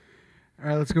All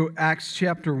right, let's go Acts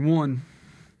chapter 1.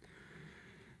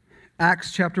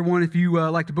 Acts chapter 1, if you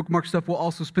like to bookmark stuff, we'll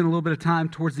also spend a little bit of time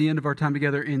towards the end of our time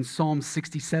together in Psalm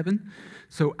 67.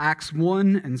 So Acts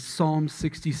 1 and Psalm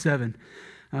 67.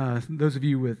 Those of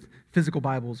you with physical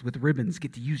Bibles with ribbons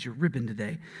get to use your ribbon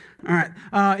today. All right.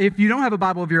 If you don't have a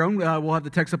Bible of your own, we'll have the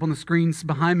text up on the screens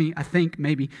behind me, I think,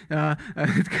 maybe.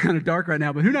 It's kind of dark right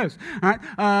now, but who knows? All right.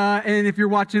 And if you're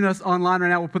watching us online right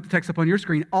now, we'll put the text up on your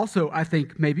screen. Also, I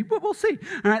think, maybe, but we'll see.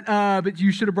 All right. But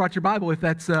you should have brought your Bible if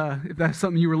that's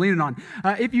something you were leaning on.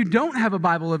 If you don't have a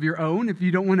Bible of your own, if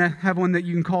you don't want to have one that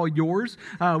you can call yours,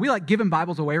 we like giving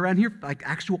Bibles away around here, like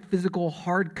actual physical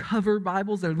hardcover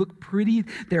Bibles that look pretty.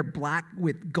 They're black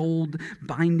with gold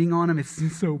binding on them.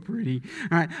 It's so pretty.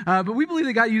 All right. But we believe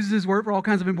that God uses His Word for all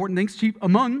kinds of important things. Chief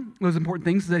among those important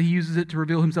things is that He uses it to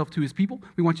reveal Himself to His people.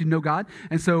 We want you to know God.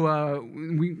 And so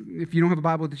if you don't have a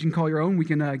Bible that you can call your own, we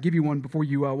can give you one before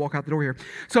you walk out the door here.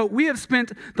 So we have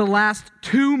spent the last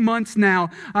 2 months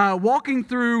now walking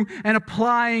through and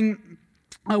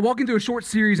walking through a short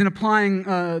series and applying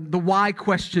the why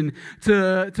question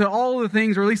to all of the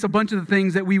things, or at least a bunch of the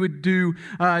things that we would do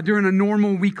during a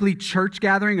normal weekly church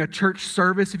gathering, a church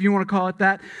service, if you want to call it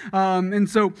that. And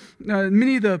so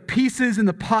many of the pieces and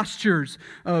the postures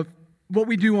of what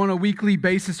we do on a weekly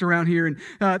basis around here,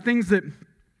 and things that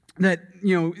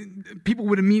people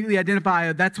would immediately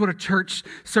identify that's what a church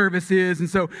service is. And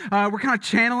so we're kind of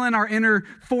channeling our inner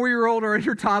 4-year-old or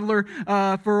inner toddler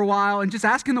for a while and just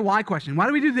asking the why question. Why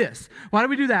do we do this? Why do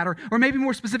we do that? Or maybe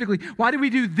more specifically, why do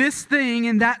we do this thing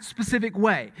in that specific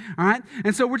way? All right?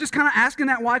 And so we're just kind of asking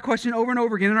that why question over and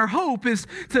over again. And our hope is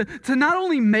to not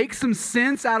only make some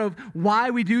sense out of why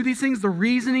we do these things, the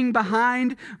reasoning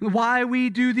behind why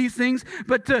we do these things,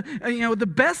 but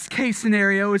the best case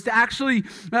scenario is to actually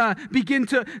begin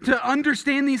to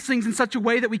understand these things in such a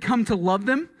way that we come to love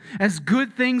them as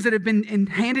good things that have been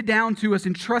handed down to us,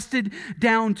 entrusted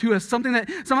down to us, something that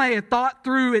somebody had thought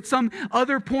through at some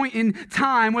other point in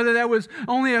time, whether that was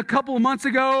only a couple of months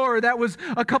ago or that was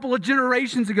a couple of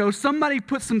generations ago. Somebody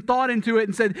put some thought into it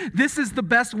and said, this is the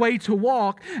best way to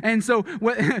walk. And so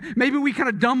maybe we kind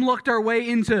of dumb lucked our way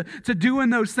into doing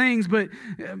those things, but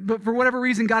for whatever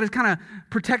reason, God has kind of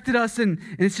protected us, and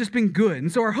it's just been good.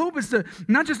 And so our hope is to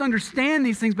not just understand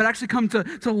these things, but actually come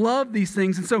to love these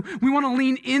things. And so we want to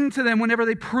lean into them whenever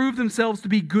they prove themselves to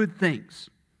be good things.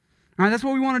 All right, that's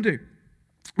what we want to do.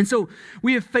 And so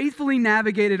we have faithfully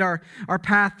navigated our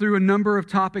path through a number of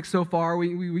topics so far.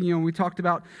 We talked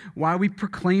about why we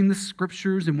proclaim the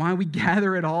Scriptures and why we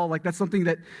gather at all. Like that's something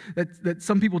that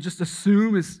some people just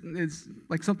assume is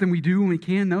like something we do when we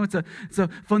can. No, it's a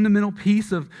fundamental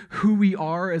piece of who we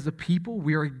are as a people.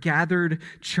 We are a gathered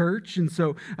church. And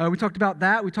so we talked about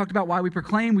that. We talked about why we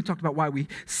proclaim. We talked about why we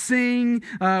sing.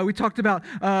 We talked about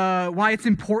why it's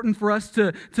important for us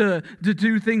to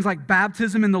do things like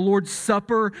baptism and the Lord's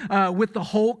Supper with the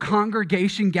whole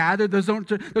congregation gathered. Those aren't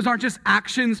just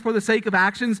actions for the sake of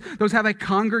actions. Those have a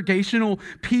congregational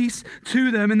piece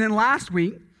to them. And then last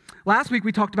week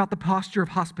we talked about the posture of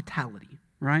hospitality,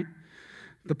 right?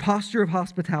 The posture of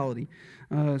hospitality,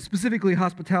 specifically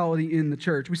hospitality in the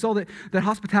church. We saw that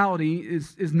hospitality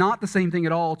is not the same thing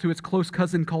at all to its close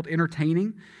cousin called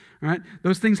entertaining. Right?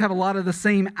 Those things have a lot of the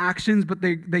same actions, but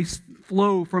they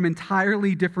flow from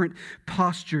entirely different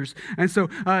postures. And so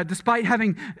despite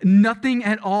having nothing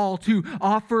at all to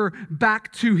offer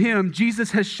back to Him,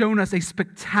 Jesus has shown us a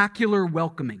spectacular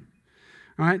welcoming.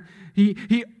 All right?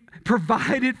 He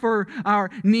provided for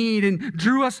our need and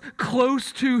drew us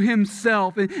close to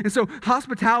Himself. And so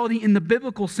hospitality in the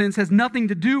biblical sense has nothing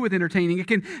to do with entertaining. It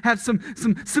can have some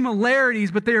similarities,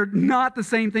 but they are not the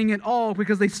same thing at all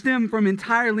because they stem from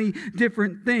entirely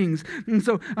different things. And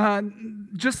so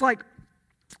just like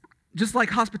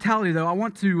hospitality, though, I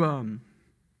want to,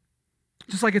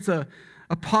 just like it's a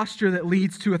posture that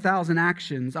leads to 1,000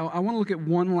 actions, I want to look at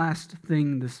one last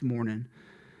thing this morning.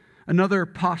 Another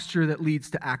posture that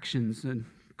leads to actions, and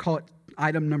call it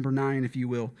item number 9, if you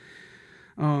will.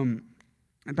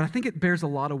 But I think it bears a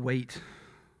lot of weight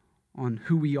on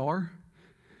who we are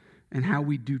and how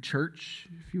we do church,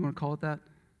 if you want to call it that.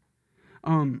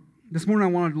 This morning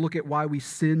I wanted to look at why we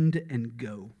send and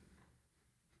go.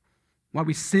 Why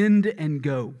we send and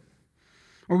go.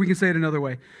 Or we can say it another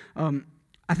way.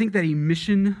 I think that a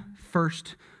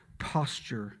mission-first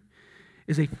posture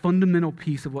is a fundamental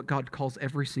piece of what God calls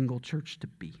every single church to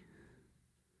be.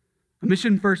 A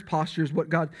mission-first posture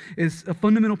is a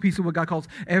fundamental piece of what God calls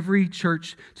every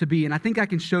church to be. And I think I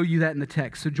can show you that in the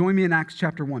text. So join me in Acts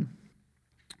chapter 1.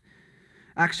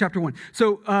 Acts chapter 1.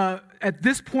 So at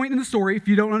this point in the story, if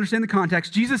you don't understand the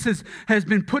context, Jesus has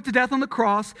been put to death on the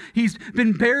cross. He's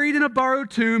been buried in a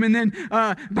borrowed tomb. And then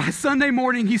by Sunday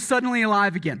morning, he's suddenly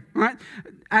alive again. All right?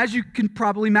 As you can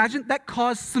probably imagine, that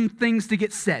caused some things to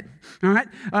get said. All right?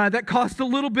 That caused a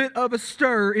little bit of a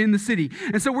stir in the city.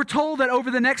 And so we're told that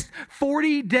over the next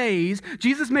 40 days,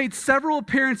 Jesus made several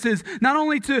appearances, not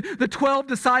only to the 12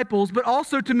 disciples, but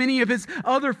also to many of his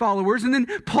other followers. And then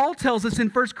Paul tells us in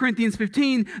 1 Corinthians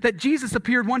 15 that Jesus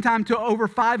appeared one time to over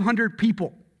 500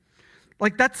 people.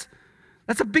 Like that's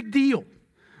a big deal.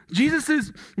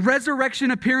 Jesus'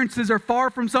 resurrection appearances are far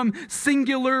from some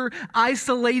singular,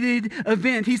 isolated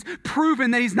event. He's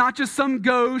proven that he's not just some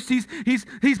ghost. He's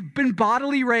been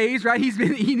bodily raised, right? He's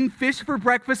been eating fish for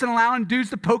breakfast and allowing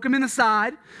dudes to poke him in the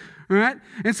side, right?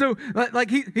 And so, like,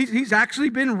 he's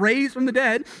actually been raised from the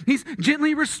dead. He's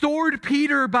gently restored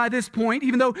Peter by this point,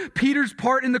 even though Peter's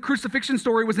part in the crucifixion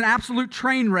story was an absolute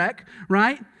train wreck,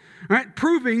 right? Right?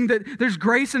 Proving that there's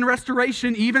grace and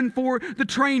restoration even for the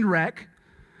train wreck.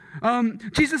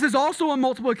 Jesus has also on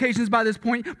multiple occasions by this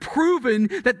point proven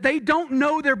that they don't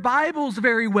know their Bibles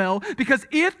very well, because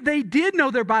if they did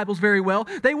know their Bibles very well,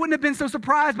 they wouldn't have been so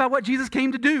surprised by what Jesus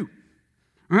came to do.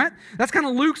 All right? That's kind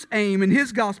of Luke's aim in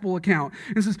his gospel account.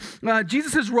 It says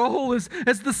Jesus' role as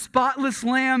the spotless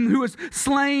lamb who was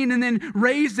slain and then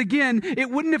raised again, it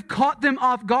wouldn't have caught them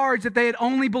off guard if they had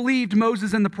only believed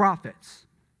Moses and the prophets.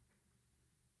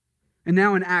 And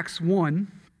now in Acts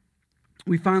 1,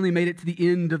 we finally made it to the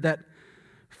end of that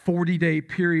 40-day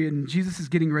period, and Jesus is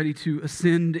getting ready to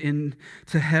ascend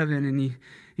into heaven, and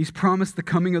he's promised the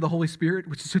coming of the Holy Spirit,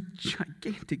 which is a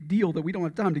gigantic deal that we don't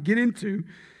have time to get into.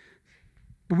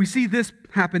 But we see this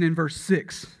happen in verse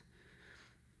 6.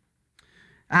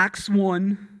 Acts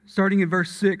 1, starting in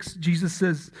verse 6, Jesus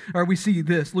says, or we see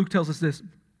this, Luke tells us this.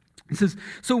 He says,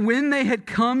 "So when they had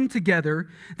come together,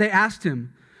 they asked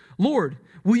him, 'Lord,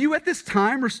 will you at this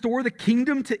time restore the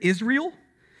kingdom to Israel?'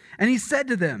 And he said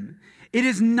to them, 'It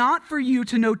is not for you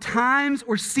to know times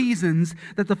or seasons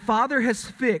that the Father has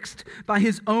fixed by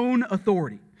his own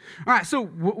authority.'" All right, so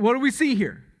what do we see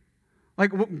here?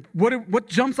 Like, what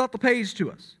jumps out the page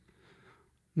to us?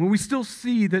 Well, we still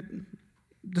see that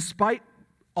despite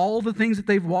all the things that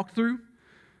they've walked through,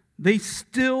 they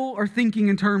still are thinking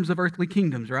in terms of earthly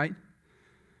kingdoms, right?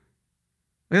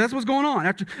 That's what's going on.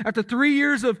 After 3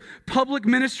 years of public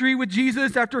ministry with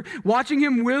Jesus, after watching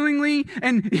him willingly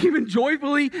and even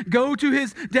joyfully go to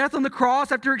his death on the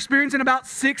cross, after experiencing about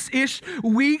 6-ish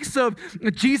weeks of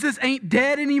Jesus ain't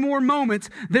dead anymore moments,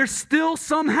 they're still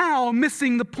somehow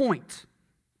missing the point,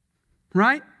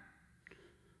 right?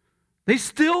 They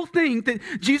still think that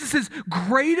Jesus'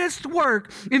 greatest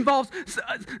work involves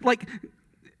like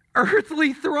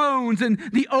earthly thrones and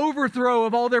the overthrow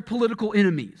of all their political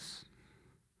enemies.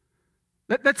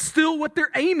 That's still what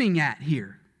they're aiming at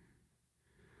here.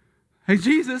 Hey,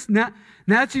 Jesus, now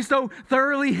that you so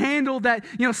thoroughly handled that,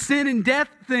 sin and death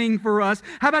thing for us,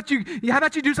 how about you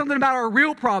do something about our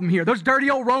real problem here, those dirty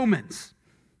old Romans?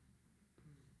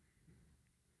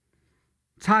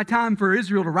 It's high time for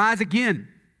Israel to rise again.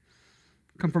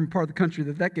 Come from a part of the country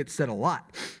that gets said a lot.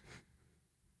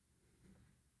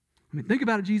 I mean, think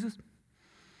about it, Jesus.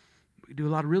 We could do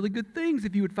a lot of really good things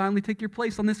if you would finally take your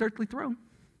place on this earthly throne.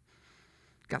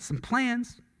 Got some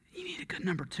plans. You need a good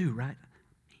number 2, right?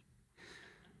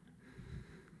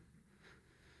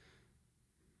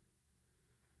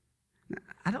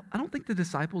 I don't think the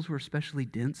disciples were especially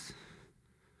dense.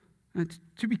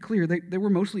 To be clear, they were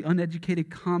mostly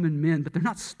uneducated common men, but they're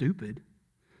not stupid.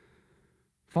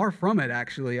 Far from it,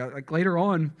 actually. Like later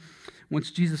on,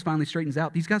 once Jesus finally straightens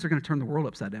out, these guys are going to turn the world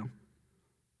upside down.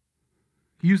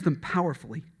 He used them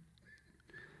powerfully.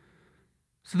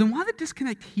 So then why the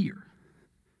disconnect here?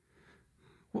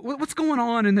 What's going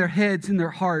on in their heads, in their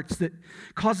hearts that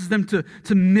causes them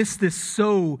to miss this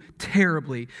so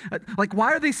terribly? Like,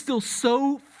 why are they still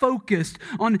so focused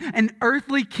on an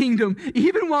earthly kingdom,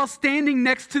 even while standing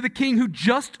next to the king who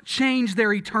just changed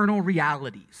their eternal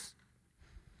realities?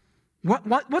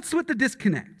 What's with the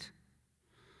disconnect?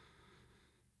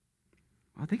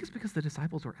 I think it's because the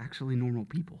disciples were actually normal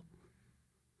people.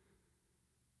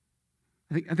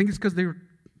 I think it's because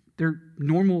they're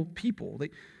normal people.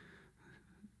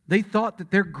 They thought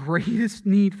that their greatest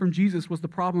need from Jesus was the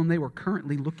problem they were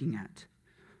currently looking at.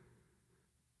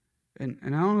 And I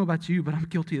don't know about you, but I'm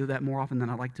guilty of that more often than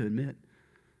I like to admit.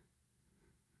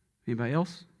 Anybody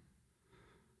else?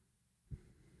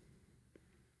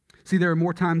 See, there are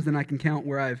more times than I can count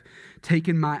where I've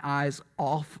taken my eyes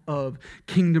off of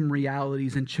kingdom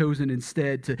realities and chosen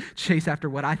instead to chase after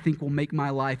what I think will make my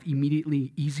life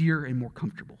immediately easier and more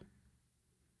comfortable.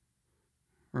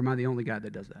 Or am I the only guy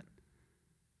that does that?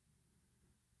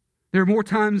 There are more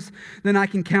times than I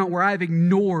can count where I've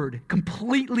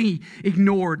completely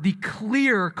ignored the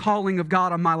clear calling of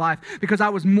God on my life because I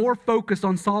was more focused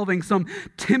on solving some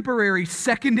temporary,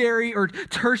 secondary, or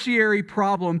tertiary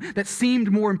problem that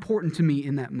seemed more important to me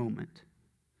in that moment.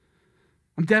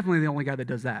 I'm definitely the only guy that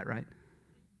does that, right?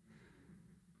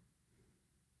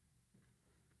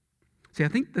 See, I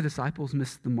think the disciples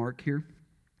missed the mark here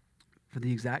for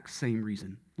the exact same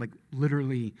reason. Like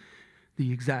literally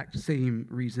the exact same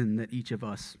reason that each of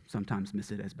us sometimes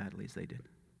miss it as badly as they did.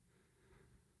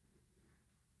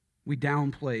 We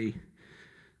downplay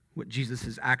what Jesus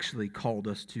has actually called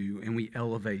us to, and we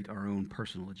elevate our own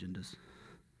personal agendas.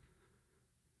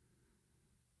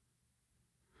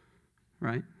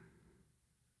 Right?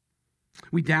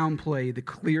 We downplay the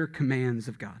clear commands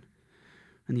of God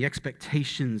and the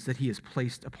expectations that He has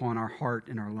placed upon our heart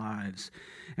and our lives,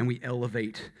 and we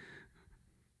elevate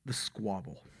the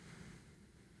squabble.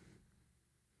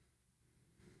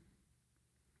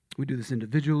 We do this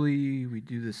individually, we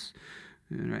do this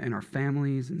in our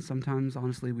families, and sometimes,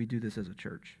 honestly, we do this as a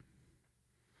church.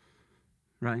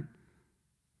 Right?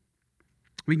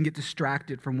 We can get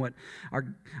distracted from what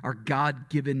our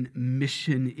God-given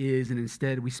mission is, and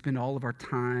instead we spend all of our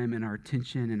time and our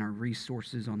attention and our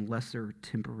resources on lesser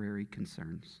temporary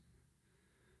concerns.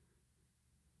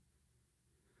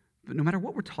 But no matter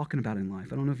what we're talking about in life,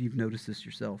 I don't know if you've noticed this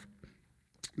yourself,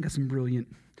 I've got some brilliant,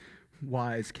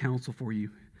 wise counsel for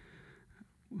you.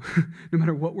 No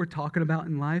matter what we're talking about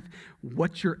in life,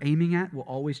 what you're aiming at will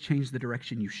always change the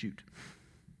direction you shoot.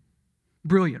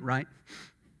 Brilliant, right?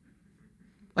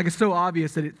 Like it's so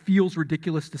obvious that it feels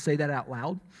ridiculous to say that out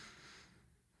loud.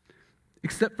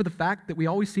 Except for the fact that we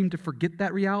always seem to forget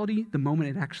that reality the moment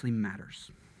it actually matters.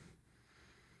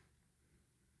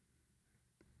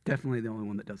 Definitely the only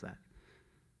one that does that.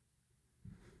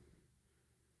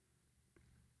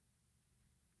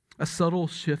 A subtle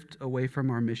shift away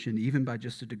from our mission, even by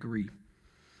just a degree,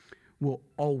 will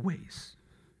always,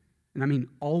 and I mean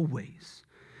always,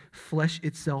 flesh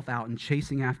itself out in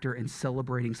chasing after and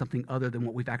celebrating something other than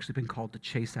what we've actually been called to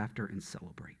chase after and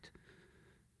celebrate.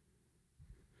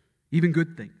 Even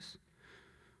good things,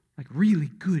 like really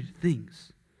good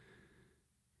things.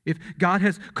 If God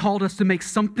has called us to make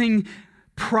something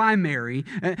primary,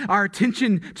 our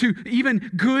attention to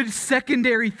even good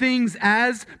secondary things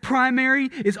as primary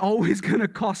is always going to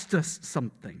cost us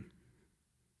something.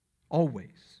 Always.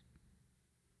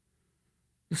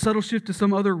 The subtle shift to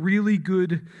some other really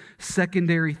good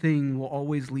secondary thing will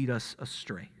always lead us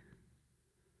astray.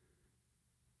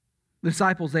 The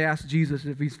disciples, they asked Jesus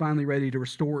if he's finally ready to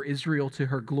restore Israel to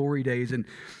her glory days. And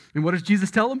what does Jesus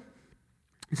tell them?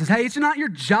 He says, hey, it's not your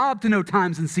job to know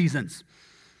times and seasons.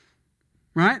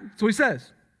 Right? That's what he says.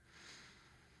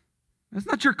 That's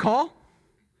not your call.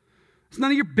 It's none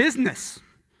of your business.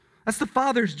 That's the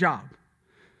Father's job.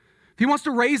 If he wants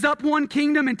to raise up one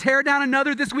kingdom and tear down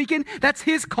another this weekend, that's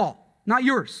his call, not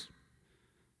yours.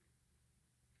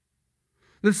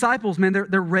 The disciples, man,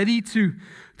 they're ready to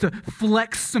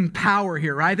flex some power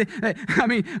here, right?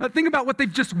 Think about what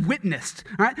they've just witnessed,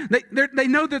 right? They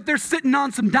know that they're sitting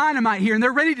on some dynamite here, and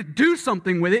they're ready to do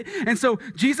something with it. And so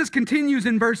Jesus continues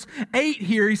in verse 8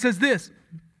 here. He says this,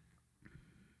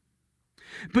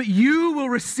 but you will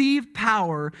receive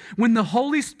power when the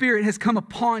Holy Spirit has come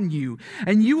upon you,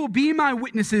 and you will be my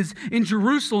witnesses in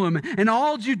Jerusalem and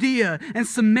all Judea and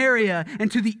Samaria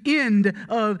and to the end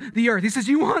of the earth. He says,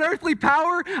 you want earthly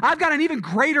power? I've got an even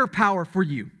greater power for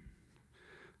you.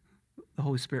 The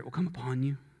Holy Spirit will come upon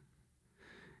you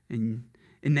and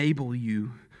enable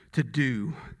you to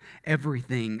do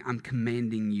everything I'm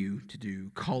commanding you to do,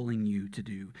 calling you to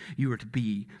do. You are to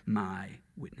be my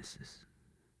witnesses.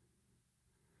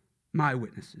 My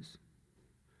witnesses.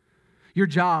 Your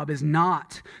job is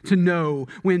not to know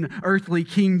when earthly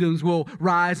kingdoms will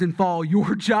rise and fall.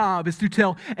 Your job is to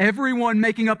tell everyone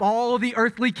making up all of the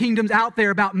earthly kingdoms out there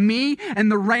about me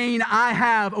and the reign I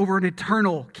have over an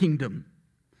eternal kingdom.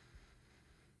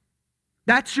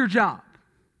 That's your job.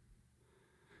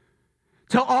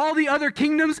 Tell all the other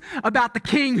kingdoms about the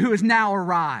king who has now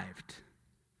arrived.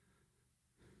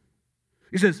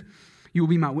 He says, you will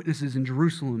be my witnesses in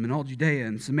Jerusalem and all Judea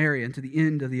and Samaria and to the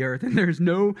end of the earth. And there's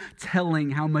no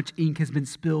telling how much ink has been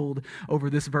spilled over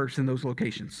this verse in those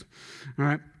locations. All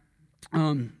right?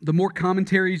 the more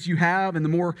commentaries you have and the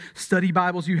more study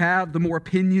Bibles you have, the more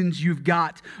opinions you've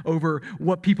got over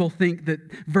what people think that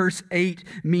verse 8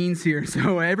 means here.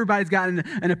 So everybody's got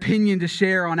an opinion to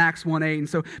share on Acts 1:8. And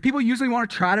so people usually want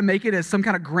to try to make it as some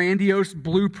kind of grandiose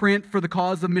blueprint for the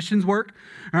cause of missions work.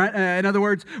 All right? In other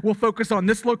words, we'll focus on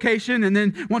this location, and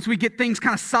then once we get things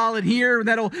kind of solid here,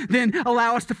 that'll then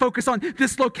allow us to focus on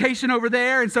this location over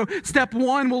there. And so step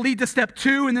 1 will lead to step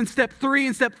 2, and then step 3,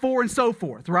 and step 4, and so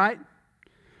forth, right?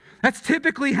 That's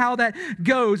typically how that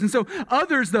goes. And so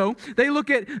others, though, they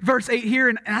look at verse 8 here,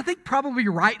 and I think probably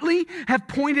rightly have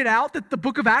pointed out that the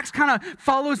book of Acts kind of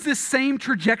follows this same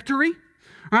trajectory.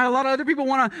 All right, a lot of other people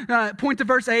want to point to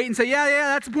verse 8 and say, yeah,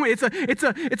 that's the point. It's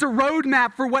a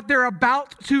roadmap for what they're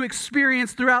about to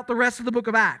experience throughout the rest of the book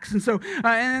of Acts. And so,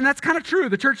 and that's kind of true.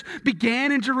 The church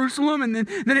began in Jerusalem, and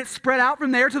then it spread out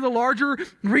from there to the larger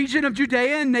region of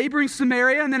Judea and neighboring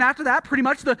Samaria. And then after that, pretty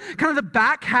much the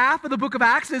back half of the book of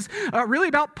Acts is really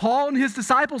about Paul and his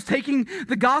disciples taking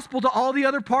the gospel to all the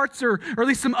other parts, or at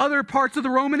least some other parts of the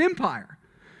Roman Empire.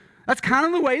 That's kind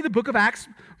of the way the book of Acts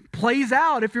plays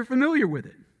out if you're familiar with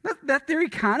it. That theory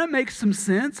kind of makes some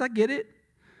sense. I get it.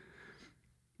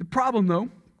 The problem, though,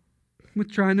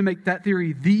 with trying to make that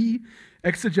theory the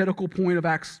exegetical point of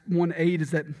Acts 1:8 is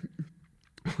that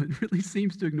it really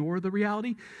seems to ignore the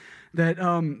reality that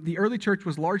the early church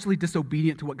was largely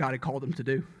disobedient to what God had called them to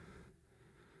do.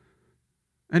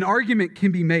 An argument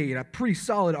can be made, a pretty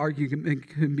solid argument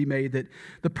can be made, that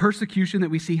the persecution that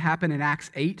we see happen in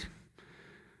Acts 8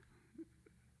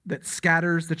 that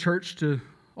scatters the church to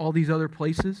all these other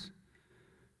places,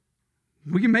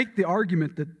 we can make the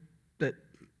argument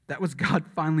that was God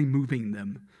finally moving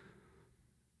them.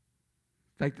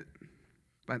 In fact,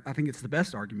 I think it's the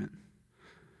best argument.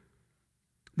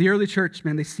 The early church,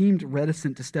 man, they seemed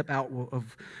reticent to step out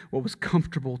of what was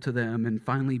comfortable to them and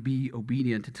finally be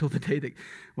obedient until the day that,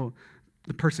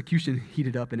 the persecution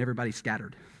heated up and everybody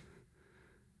scattered.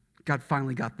 God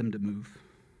finally got them to move.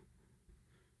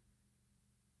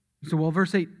 So while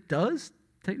verse 8 does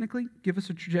technically give us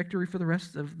a trajectory for the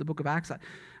rest of the book of Acts,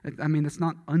 I mean, it's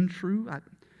not untrue.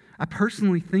 I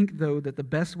personally think, though, that the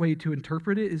best way to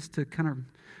interpret it is to kind of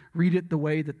read it the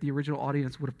way that the original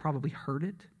audience would have probably heard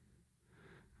it.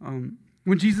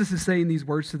 When Jesus is saying these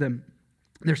words to them,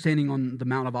 they're standing on the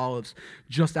Mount of Olives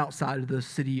just outside of the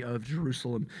city of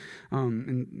Jerusalem.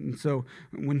 And so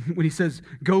when he says,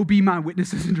 "Go be my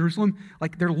witnesses in Jerusalem,"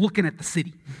 like they're looking at the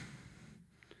city.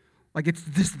 Like it's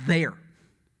just there.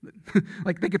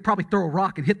 Like they could probably throw a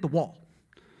rock and hit the wall.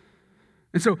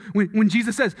 And so when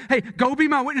Jesus says, "Hey, go be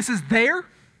my witnesses there,"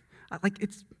 like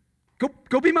it's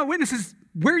go be my witnesses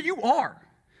where you are.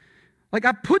 Like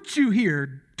I put you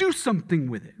here, do something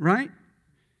with it, right?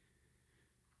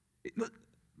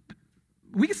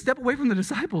 We can step away from the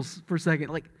disciples for a second.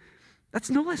 Like that's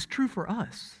no less true for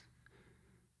us.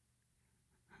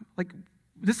 Like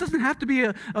this doesn't have to be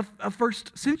a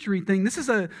first century thing. This is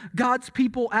a God's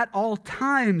people at all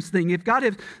times thing. If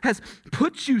God has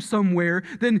put you somewhere,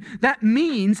 then that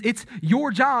means it's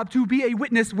your job to be a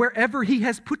witness wherever he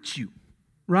has put you,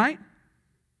 right?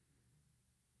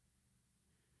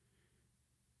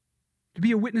 To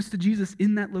be a witness to Jesus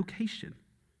in that location.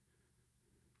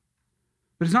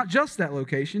 But it's not just that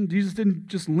location. Jesus didn't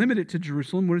just limit it to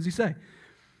Jerusalem. What does he say?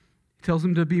 He tells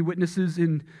them to be witnesses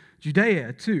in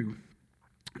Judea too.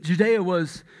 Judea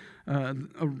was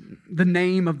the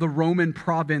name of the Roman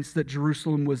province that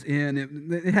Jerusalem was in.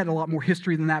 It had a lot more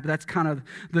history than that, but that's kind of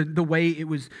the way it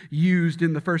was used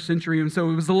in the first century. And so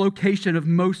it was the location of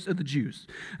most of the Jews.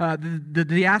 The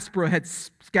diaspora had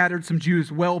scattered some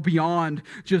Jews well beyond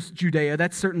just Judea.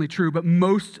 That's certainly true, but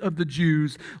most of the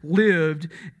Jews lived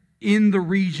in the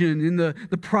region, in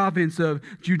the province of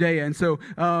Judea. And so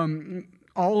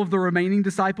all of the remaining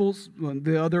disciples,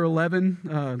 the other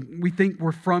 11, we think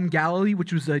were from Galilee,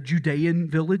 which was a Judean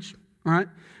village, all right?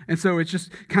 And so it's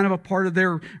just kind of a part of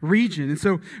their region. And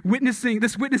so witnessing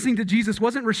to Jesus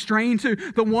wasn't restrained to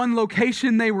the one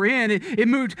location they were in. It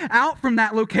moved out from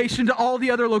that location to all the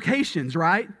other locations,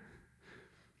 right?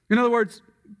 In other words,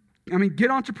 I mean, get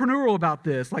entrepreneurial about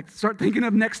this. Like, start thinking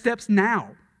of next steps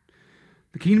now.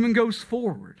 The kingdom goes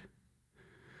forward.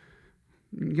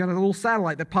 You got a little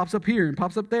satellite that pops up here and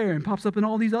pops up there and pops up in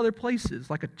all these other places,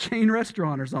 like a chain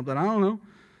restaurant or something. I don't know.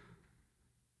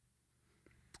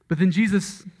 But then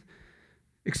Jesus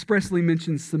expressly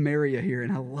mentions Samaria here,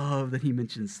 and I love that he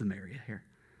mentions Samaria here.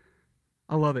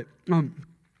 I love it. The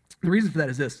reason for that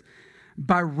is this.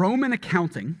 By Roman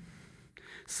accounting,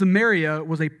 Samaria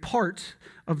was a part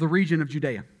of the region of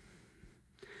Judea.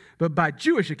 But by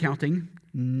Jewish accounting,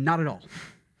 not at all.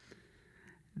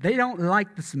 They don't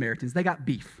like the Samaritans. They got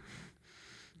beef.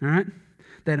 All right?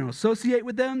 They don't associate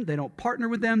with them. They don't partner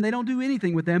with them. They don't do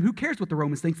anything with them. Who cares what the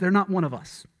Romans think? They're not one of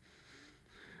us.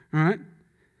 All right?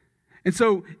 And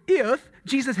so if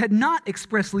Jesus had not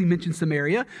expressly mentioned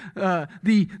Samaria,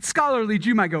 the scholarly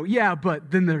Jew might go, yeah,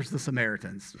 but then there's the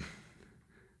Samaritans.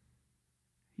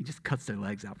 He just cuts their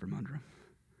legs out from under them.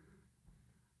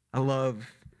 I love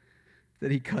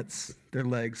that he cuts their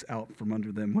legs out from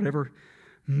under them. Whatever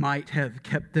might have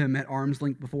kept them at arm's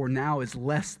length before now is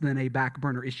less than a back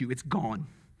burner issue. It's gone.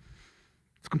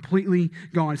 It's completely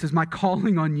gone. It says, my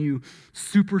calling on you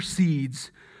supersedes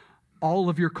all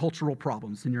of your cultural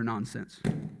problems and your nonsense.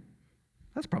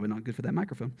 That's probably not good for that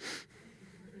microphone.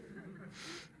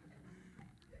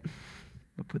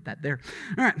 I'll put that there.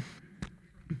 All right.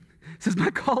 It says, my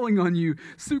calling on you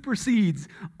supersedes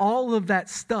all of that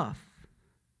stuff.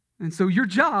 And so your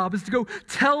job is to go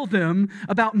tell them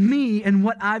about me and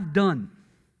what I've done.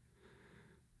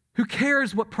 Who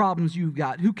cares what problems you've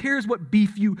got? Who cares what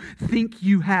beef you think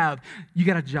you have? You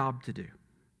got a job to do.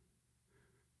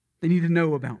 They need to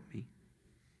know about me.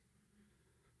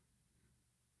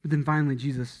 But then finally,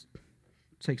 Jesus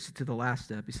takes it to the last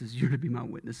step. He says, you're to be my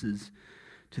witnesses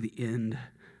to the end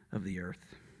of the earth.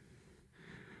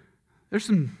 There's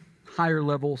some higher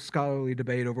level scholarly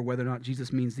debate over whether or not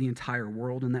Jesus means the entire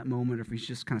world in that moment, or if he's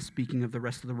just kind of speaking of the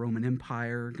rest of the Roman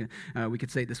Empire. We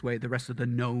could say it this way, the rest of the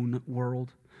known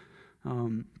world.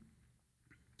 And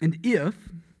if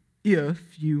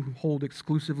you hold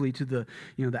exclusively to the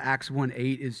Acts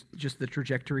 1:8 is just the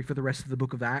trajectory for the rest of the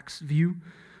book of Acts view,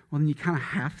 well, then you kind of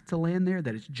have to land there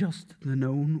that it's just the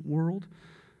known world.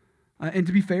 And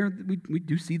to be fair, we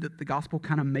do see that the gospel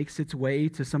kind of makes its way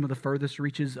to some of the furthest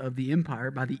reaches of the empire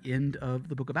by the end of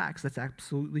the book of Acts. That's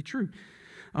absolutely true.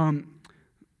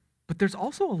 But there's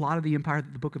also a lot of the empire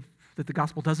that the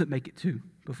gospel doesn't make it to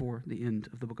before the end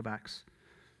of the book of Acts.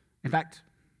 In fact,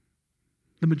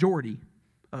 the majority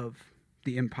of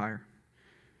the empire.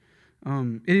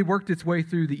 It had worked its way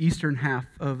through the eastern half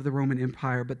of the Roman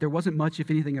Empire, but there wasn't much, if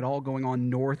anything at all, going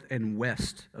on north and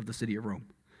west of the city of Rome.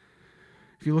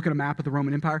 If you look at a map of the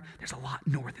Roman Empire, there's a lot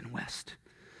north and west.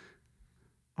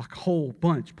 A whole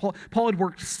bunch. Paul had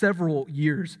worked several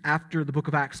years after the book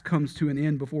of Acts comes to an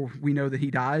end before we know that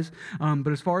he dies.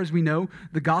 But as far as we know,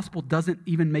 the gospel doesn't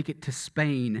even make it to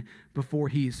Spain before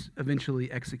he's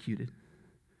eventually executed.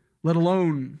 Let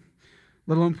alone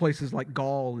places like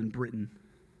Gaul and Britain.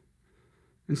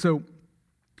 And so,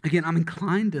 again, I'm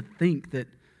inclined to think that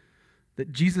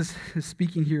Jesus is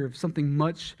speaking here of something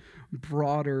much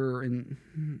broader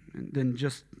than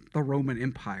just the Roman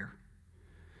Empire.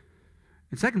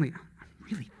 And secondly, I'm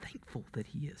really thankful that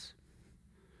he is.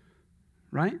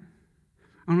 Right?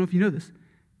 I don't know if you know this.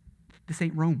 This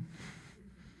ain't Rome.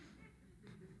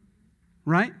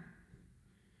 Right?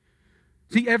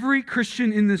 See, every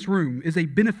Christian in this room is a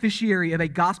beneficiary of a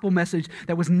gospel message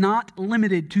that was not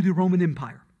limited to the Roman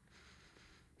Empire.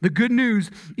 The good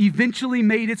news eventually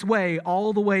made its way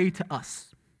all the way to us.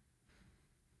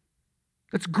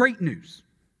 That's great news.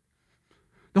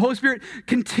 The Holy Spirit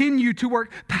continued to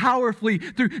work powerfully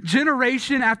through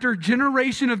generation after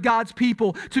generation of God's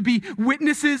people to be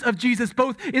witnesses of Jesus,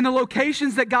 both in the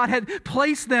locations that God had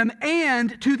placed them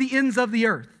and to the ends of the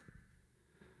earth.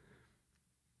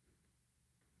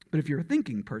 But if you're a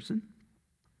thinking person,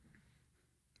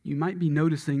 you might be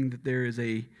noticing that there is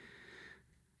a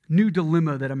new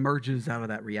dilemma that emerges out of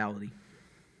that reality.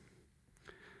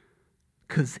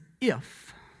 Because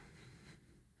if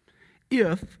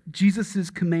Jesus'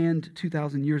 command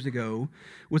 2,000 years ago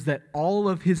was that all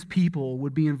of his people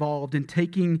would be involved in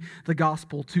taking the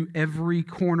gospel to every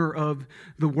corner of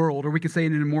the world, or we could say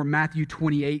it in a more Matthew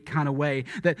 28 kind of way,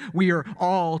 that we are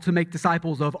all to make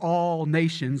disciples of all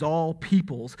nations, all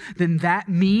peoples, then that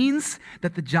means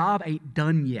that the job ain't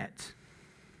done yet.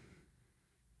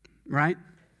 Right?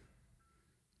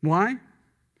 Why?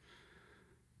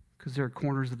 Because there are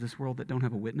corners of this world that don't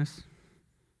have a witness.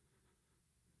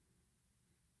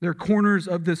 There are corners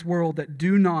of this world that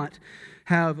do not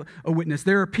have a witness.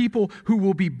 There are people who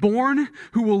will be born,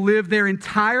 who will live their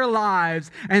entire lives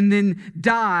and then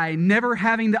die, never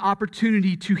having the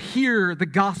opportunity to hear the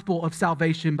gospel of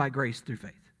salvation by grace through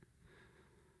faith.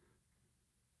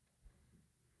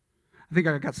 I think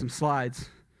I got some slides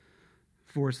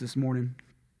for us this morning.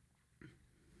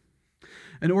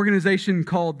 An organization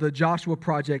called the Joshua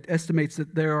Project estimates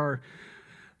that there are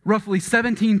roughly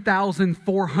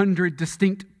 17,400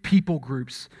 distinct people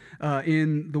groups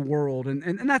in the world.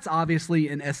 And that's obviously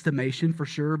an estimation for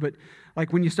sure, but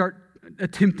like when you start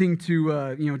attempting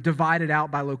to divide it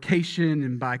out by location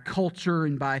and by culture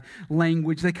and by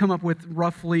language, they come up with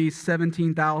roughly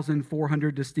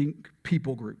 17,400 distinct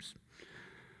people groups.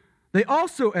 They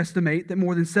also estimate that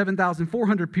more than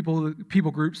 7,400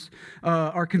 people groups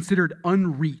are considered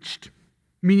unreached,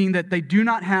 meaning that they do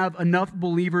not have enough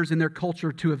believers in their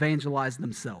culture to evangelize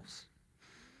themselves.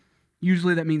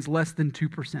 Usually that means less than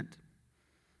 2%.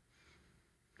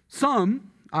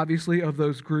 Some, obviously, of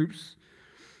those groups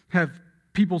have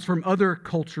peoples from other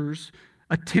cultures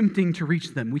attempting to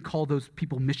reach them. We call those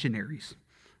people missionaries,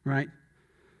 right?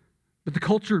 But the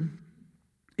culture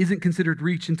isn't considered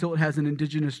reach until it has an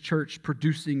indigenous church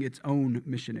producing its own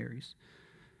missionaries.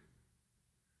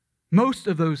 Most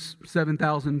of those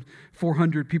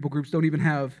 7,400 people groups don't even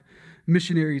have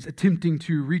missionaries attempting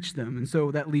to reach them. And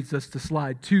so that leads us to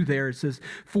slide 2 there. It says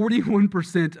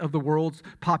 41% of the world's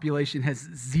population has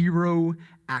zero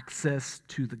access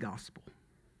to the gospel.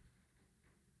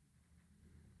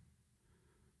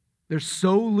 There's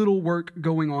so little work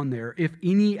going on there, if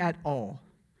any at all,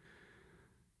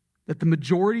 that the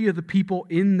majority of the people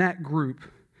in that group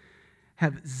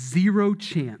have zero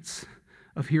chance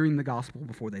of hearing the gospel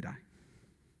before they die.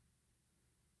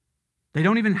 They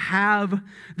don't even have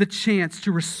the chance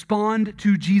to respond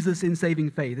to Jesus in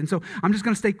saving faith. And so I'm just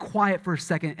going to stay quiet for a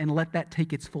second and let that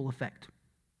take its full effect.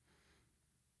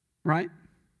 Right?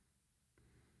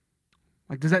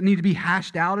 Like, does that need to be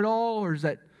hashed out at all, or is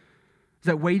that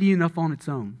weighty enough on its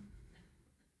own?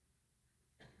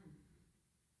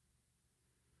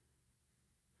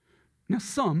 Now,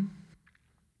 some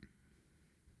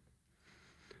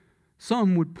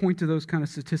would point to those kind of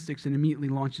statistics and immediately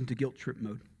launch into guilt trip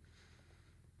mode.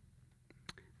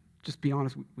 Just be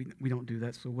honest, we don't do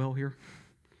that so well here.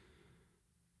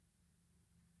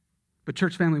 But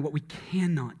church family, what we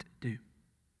cannot do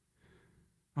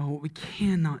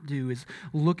is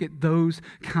look at those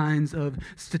kinds of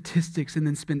statistics and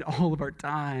then spend all of our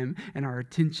time and our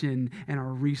attention and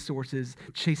our resources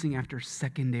chasing after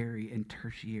secondary and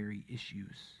tertiary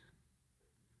issues.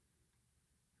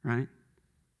 Right?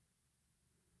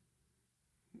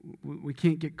 We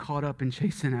can't get caught up in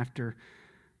chasing after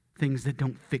things that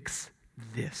don't fix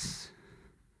this.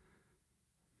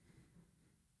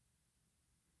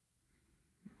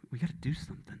 We got to do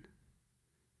something.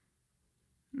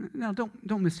 Now, don't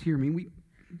mishear me.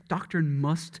 Doctrine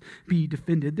must be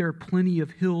defended. There are plenty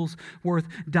of hills worth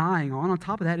dying on. On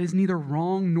top of that, it is neither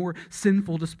wrong nor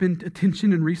sinful to spend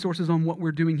attention and resources on what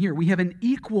we're doing here. We have an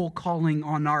equal calling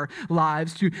on our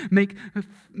lives to make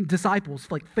disciples,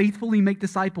 like faithfully make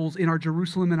disciples in our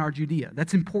Jerusalem and our Judea.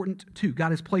 That's important too.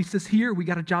 God has placed us here. We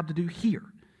got a job to do here.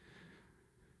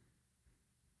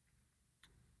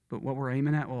 But what we're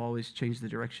aiming at will always change the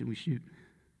direction we shoot.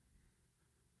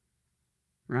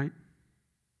 Right?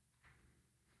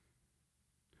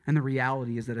 And the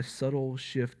reality is that a subtle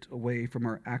shift away from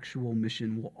our actual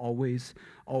mission will always,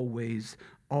 always,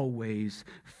 always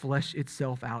flesh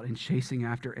itself out in chasing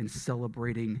after and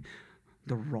celebrating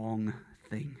the wrong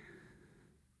thing.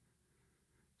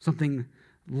 Something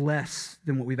less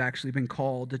than what we've actually been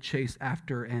called to chase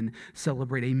after and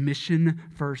celebrate. A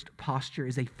mission-first posture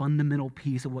is a fundamental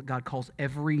piece of what God calls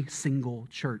every single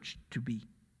church to be.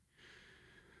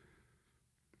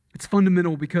 It's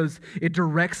fundamental because it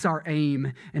directs our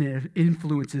aim and it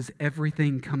influences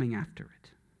everything coming after it.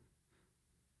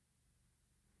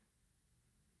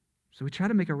 So we try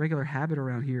to make a regular habit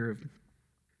around here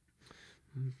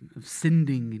of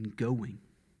sending and going.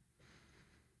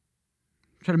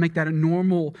 Try to make that a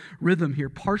normal rhythm here,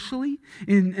 partially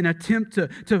in an attempt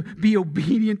to be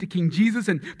obedient to King Jesus,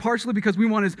 and partially because we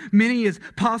want as many as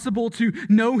possible to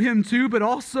know him too, but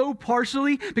also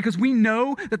partially because we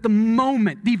know that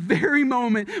the very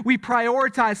moment we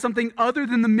prioritize something other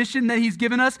than the mission that he's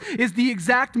given us is the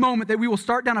exact moment that we will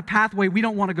start down a pathway we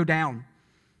don't want to go down.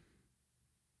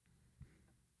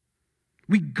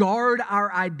 We guard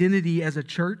our identity as a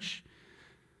church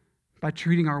by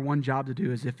treating our one job to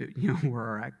do as if it,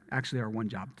 were actually our one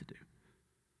job to do.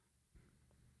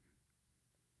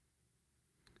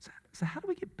 So how do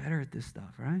we get better at this stuff,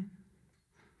 right?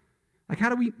 Like how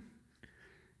do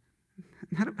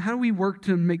we work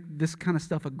to make this kind of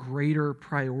stuff a greater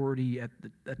priority at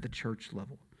the church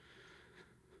level?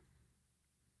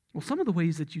 Well, some of the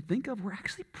ways that you think of, we're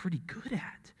actually pretty good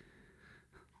at.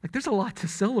 Like there's a lot to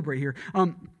celebrate here.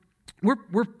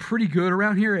 We're pretty good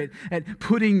around here at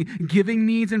putting giving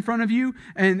needs in front of you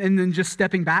and then just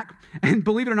stepping back. And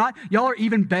believe it or not, y'all are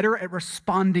even better at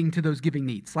responding to those giving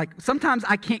needs. Like sometimes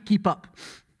I can't keep up.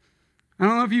 I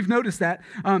don't know if you've noticed that.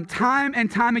 Time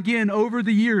and time again over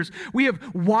the years, we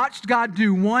have watched God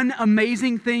do one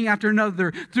amazing thing after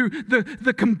another through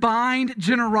the combined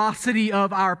generosity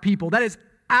of our people. That is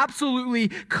absolutely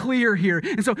clear here.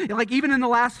 And so, like, even in the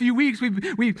last few weeks,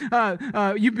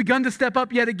 you've begun to step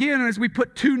up yet again as we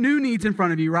put two new needs in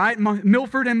front of you, right?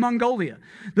 Milford and Mongolia.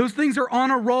 Those things are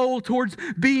on a roll towards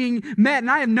being met.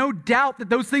 And I have no doubt that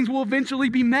those things will eventually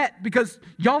be met because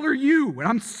y'all are you. And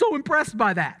I'm so impressed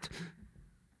by that.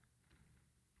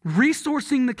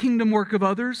 Resourcing the kingdom work of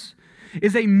others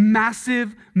is a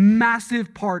massive,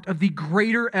 massive part of the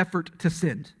greater effort to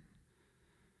send.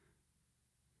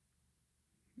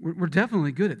 We're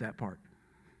definitely good at that part.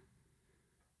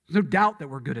 There's no doubt that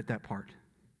we're good at that part.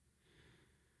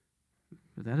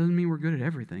 But that doesn't mean we're good at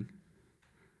everything.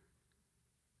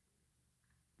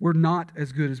 We're not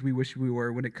as good as we wish we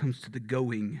were when it comes to the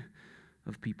going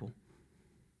of people.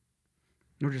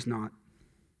 We're just not.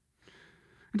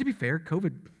 And to be fair,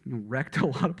 COVID wrecked a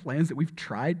lot of plans that we've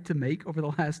tried to make over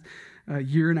the last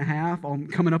year and a half,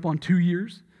 coming up on 2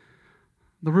 years.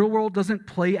 The real world doesn't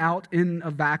play out in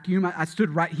a vacuum. I stood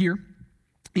right here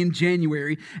in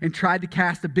January and tried to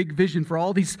cast a big vision for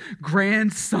all these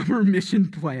grand summer mission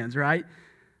plans, right?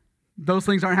 Those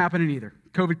things aren't happening either.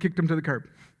 COVID kicked them to the curb.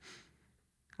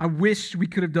 I wish we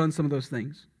could have done some of those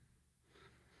things.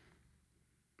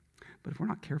 But if we're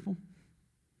not careful,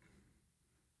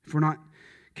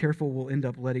 we'll end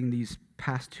up letting these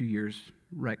past 2 years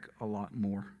wreck a lot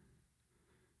more.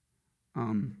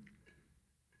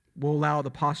 We'll allow the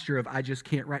posture of I just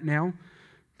can't right now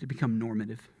to become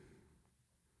normative.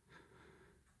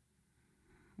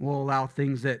 We'll allow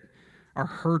things that are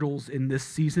hurdles in this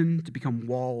season to become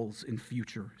walls in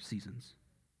future seasons.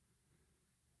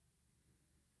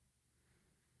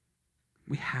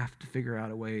 We have to figure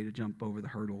out a way to jump over the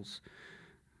hurdles,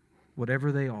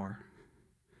 whatever they are,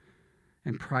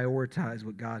 and prioritize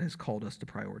what God has called us to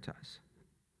prioritize.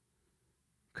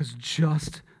 Because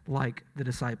just like the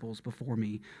disciples before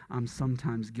me, I'm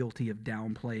sometimes guilty of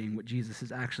downplaying what Jesus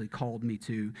has actually called me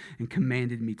to and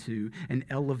commanded me to and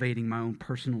elevating my own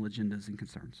personal agendas and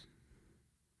concerns.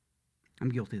 I'm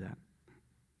guilty of that.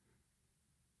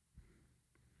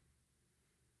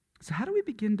 So how do we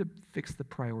begin to fix the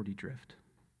priority drift?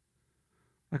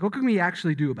 Like, what can we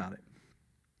actually do about it?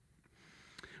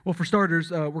 Well, for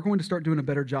starters, we're going to start doing a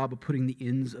better job of putting the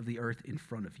ends of the earth in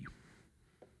front of you.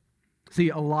 See,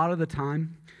 a lot of the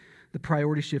time, the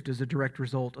priority shift is a direct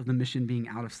result of the mission being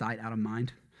out of sight, out of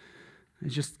mind.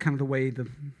 It's just kind of the way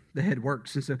the head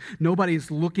works. And so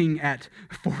nobody's looking at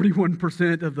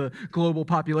 41% of the global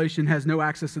population has no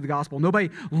access to the gospel. Nobody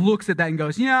looks at that and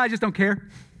goes, I just don't care.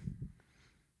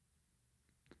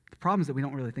 The problem is that we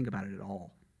don't really think about it at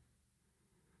all.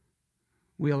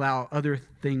 We allow other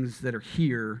things that are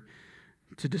here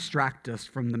to distract us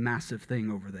from the massive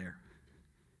thing over there.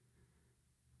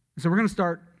 So we're going to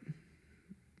start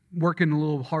working a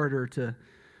little harder to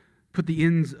put the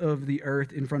ends of the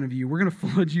earth in front of you. We're going to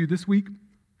flood you this week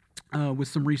with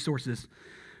some resources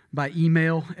by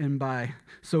email and by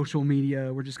social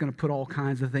media. We're just going to put all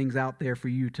kinds of things out there for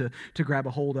you to grab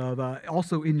a hold of.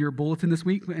 Also in your bulletin this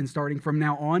week and starting from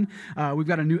now on, we've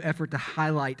got a new effort to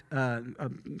highlight kind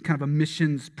of a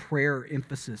missions prayer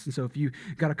emphasis. And so if you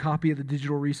got a copy of the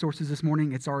digital resources this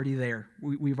morning, it's already there.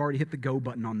 We've already hit the go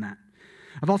button on that.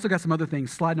 I've also got some other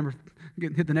things.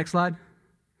 Hit the next slide.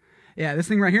 Yeah, this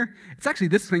thing right here. It's actually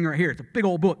this thing right here. It's a big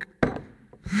old book.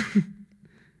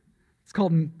 It's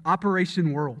called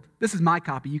Operation World. This is my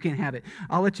copy. You can't have it.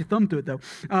 I'll let you thumb through it, though.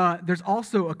 There's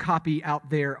also a copy out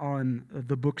there on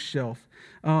the bookshelf.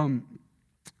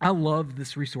 I love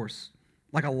this resource,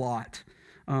 like a lot.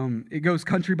 It goes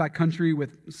country by country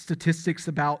with statistics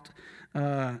about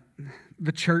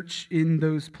the church in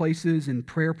those places and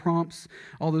prayer prompts,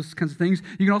 all those kinds of things.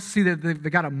 You can also see that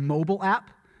they've got a mobile app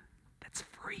that's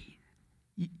free.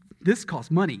 This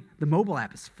costs money. The mobile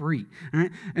app is free. All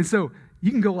right? And so you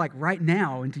can go like right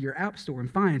now into your app store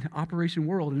and find Operation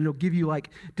World, and it'll give you like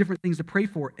different things to pray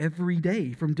for every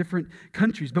day from different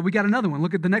countries. But we got another one.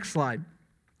 Look at the next slide.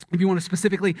 If you want to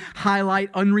specifically highlight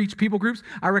unreached people groups,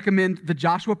 I recommend the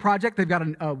Joshua Project. They've got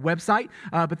a website,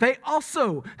 but they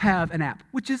also have an app,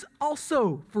 which is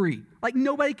also free. Like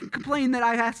nobody can complain that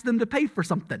I asked them to pay for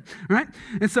something, right?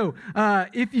 And so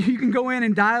if you can go in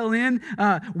and dial in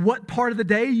what part of the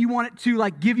day you want it to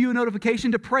like give you a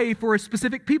notification to pray for a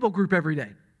specific people group every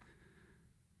day.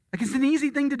 Like it's an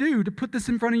easy thing to do to put this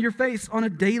in front of your face on a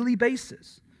daily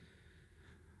basis.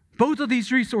 Both of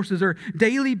these resources are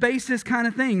daily basis kind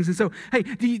of things. And so, hey,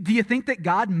 do you think that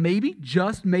God maybe,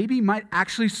 just maybe, might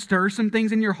actually stir some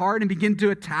things in your heart and begin to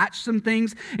attach some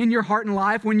things in your heart and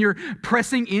life when you're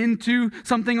pressing into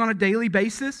something on a daily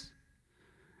basis?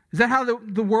 Is that how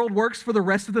the world works for the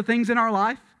rest of the things in our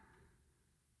life?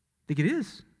 I think it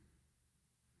is.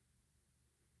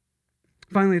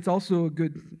 Finally, it's also a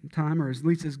good time, or at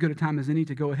least as good a time as any,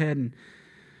 to go ahead and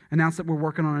announce that we're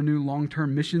working on a new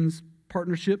long-term missions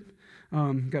partnership.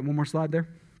 Got one more slide there.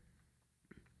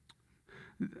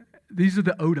 These are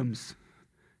the Odoms,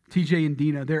 TJ and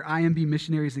Dina. They're IMB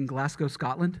missionaries in Glasgow,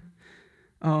 Scotland.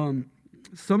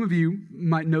 Some of you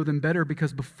might know them better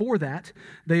because before that,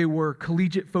 they were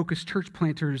collegiate-focused church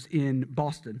planters in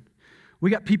Boston. We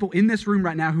got people in this room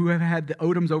right now who have had the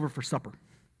Odoms over for supper.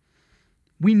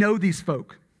 We know these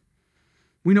folk.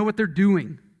 We know what they're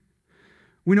doing.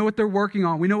 We know what they're working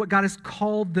on. We know what God has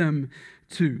called them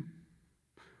to.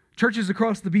 Churches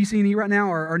across the BC&E right now,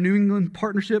 our New England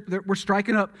partnership, we're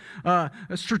striking up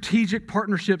strategic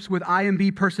partnerships with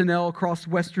IMB personnel across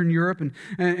Western Europe.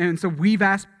 And so we've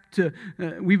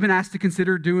been asked to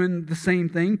consider doing the same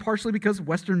thing, partially because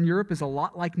Western Europe is a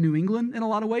lot like New England in a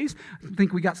lot of ways. I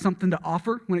think we got something to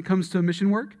offer when it comes to mission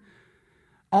work.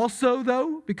 Also,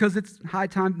 though, because it's high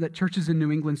time that churches in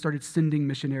New England started sending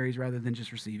missionaries rather than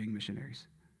just receiving missionaries.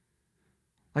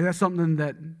 Like, that's something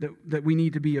that we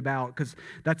need to be about, because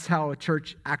that's how a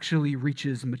church actually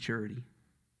reaches maturity.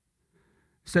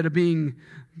 Instead of being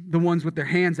the ones with their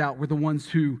hands out, we're the ones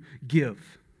who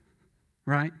give,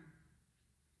 right?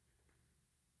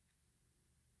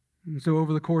 And so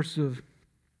over the course of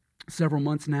several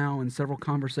months now and several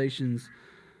conversations,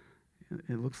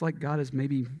 it looks like God is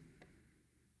maybe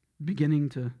beginning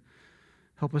to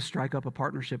help us strike up a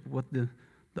partnership with what the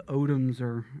Odoms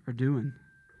are doing.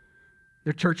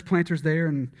 They're church planters there,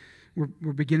 and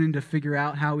we're beginning to figure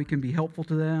out how we can be helpful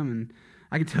to them. And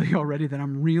I can tell you already that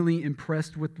I'm really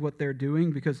impressed with what they're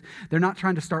doing, because they're not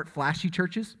trying to start flashy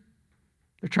churches.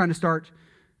 They're trying to start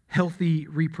healthy,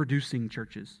 reproducing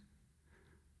churches.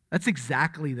 That's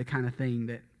exactly the kind of thing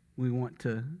that we want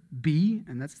to be,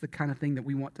 and that's the kind of thing that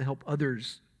we want to help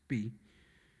others be.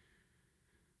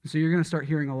 So you're going to start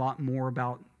hearing a lot more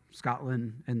about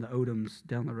Scotland and the Odoms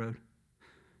down the road.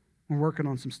 We're working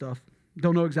on some stuff.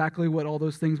 Don't know exactly what all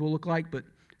those things will look like, but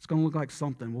it's going to look like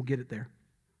something. We'll get it there.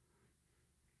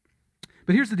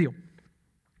 But here's the deal.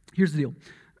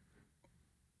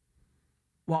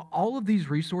 While all of these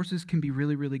resources can be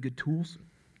really, really good tools,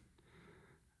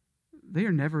 they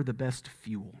are never the best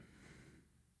fuel.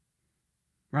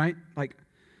 Right? Like,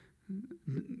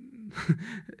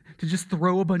 to just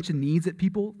throw a bunch of needs at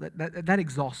people, that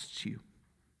exhausts you.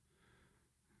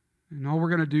 And all we're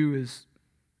going to do is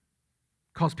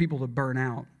cause people to burn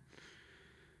out.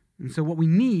 And so what we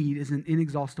need is an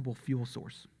inexhaustible fuel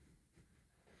source.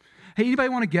 Hey, anybody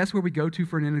want to guess where we go to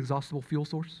for an inexhaustible fuel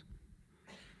source?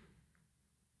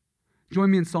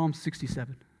 Join me in Psalm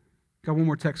 67. Got one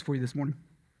more text for you this morning.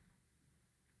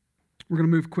 We're going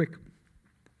to move quick.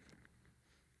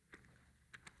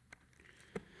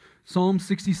 Psalm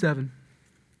 67.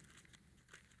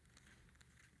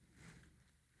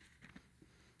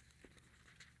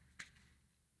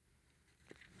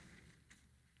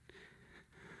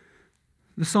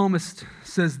 The psalmist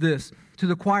says this to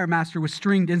the choir master with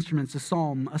stringed instruments, a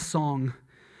psalm, a song.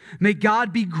 May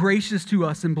God be gracious to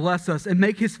us and bless us and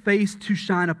make his face to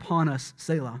shine upon us,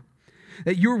 Selah.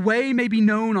 That your way may be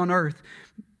known on earth,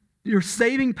 your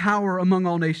saving power among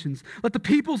all nations. Let the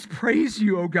peoples praise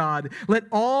you, O God. Let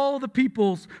all the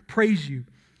peoples praise you.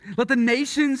 Let the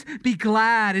nations be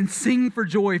glad and sing for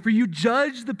joy, for you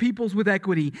judge the peoples with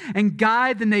equity and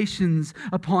guide the nations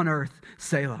upon earth,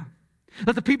 Selah.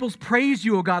 Let the peoples praise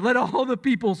you, O God. Let all the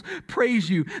peoples praise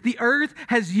you. The earth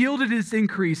has yielded its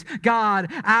increase. God,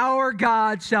 our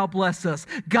God, shall bless us.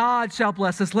 God shall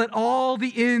bless us. Let all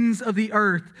the ends of the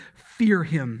earth fear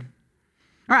him.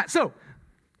 All right, so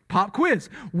pop quiz.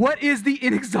 What is the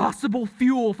inexhaustible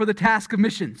fuel for the task of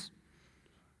missions?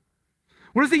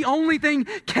 What is the only thing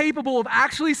capable of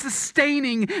actually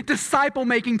sustaining disciple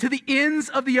making to the ends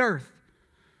of the earth?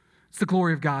 It's the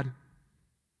glory of God.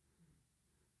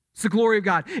 It's the glory of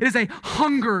God. It is a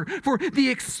hunger for the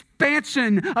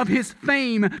expansion of his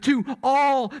fame to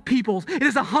all peoples. It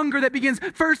is a hunger that begins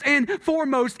first and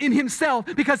foremost in himself,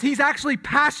 because he's actually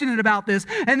passionate about this.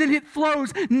 And then it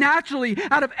flows naturally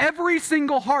out of every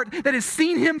single heart that has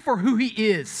seen him for who he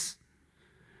is.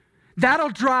 That'll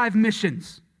drive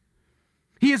missions.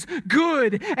 He is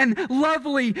good and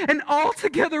lovely and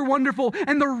altogether wonderful,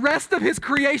 and the rest of his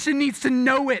creation needs to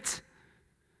know it.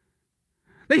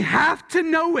 They have to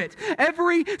know it.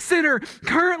 Every sinner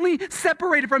currently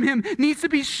separated from him needs to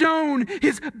be shown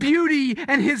his beauty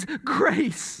and his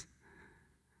grace.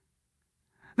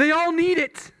 They all need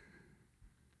it.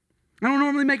 I don't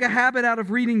normally make a habit out of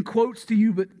reading quotes to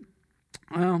you, but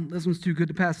this one's too good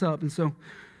to pass up. And so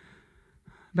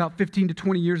about 15 to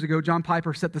 20 years ago, John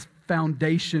Piper set this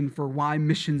foundation for why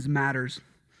missions matters.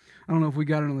 I don't know if we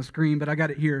got it on the screen, but I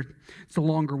got it here. It's a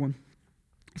longer one.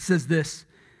 It says this: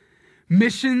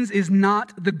 missions is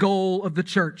not the goal of the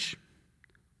church.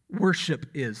 Worship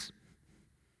is.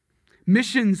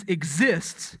 Missions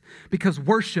exists because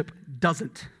worship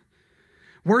doesn't.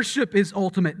 Worship is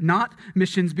ultimate, not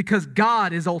missions, because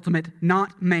God is ultimate,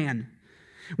 not man.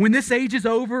 When this age is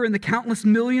over and the countless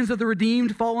millions of the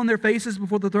redeemed fall on their faces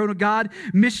before the throne of God,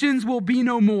 missions will be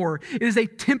no more. It is a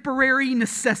temporary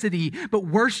necessity, but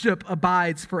worship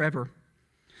abides forever.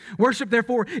 Worship,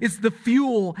 therefore, is the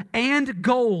fuel and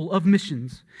goal of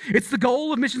missions. It's the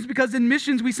goal of missions because in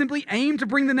missions we simply aim to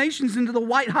bring the nations into the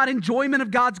white-hot enjoyment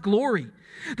of God's glory.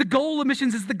 The goal of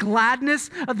missions is the gladness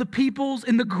of the peoples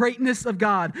in the greatness of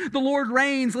God. The Lord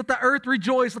reigns, let the earth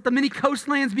rejoice, let the many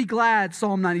coastlands be glad,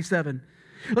 Psalm 97.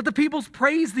 Let the peoples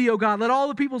praise thee, O God, let all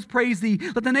the peoples praise thee,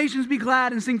 let the nations be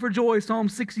glad and sing for joy, Psalm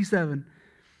 67.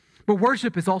 But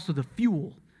worship is also the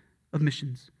fuel of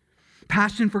missions.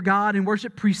 Passion for God and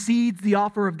worship precedes the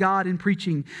offer of God in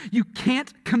preaching. You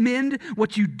can't commend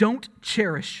what you don't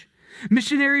cherish.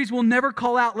 Missionaries will never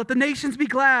call out, let the nations be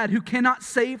glad, who cannot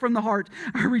say from the heart,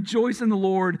 I rejoice in the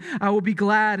Lord. I will be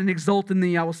glad and exult in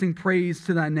thee. I will sing praise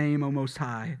to thy name, O Most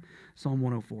High. Psalm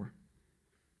 104.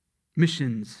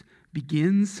 Missions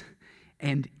begins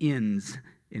and ends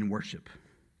in worship.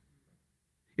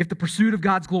 If the pursuit of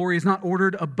God's glory is not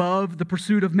ordered above the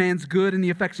pursuit of man's good and the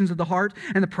affections of the heart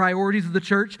and the priorities of the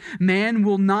church, man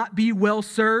will not be well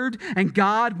served and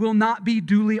God will not be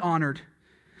duly honored.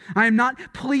 I am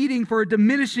not pleading for a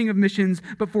diminishing of missions,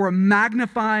 but for a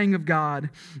magnifying of God.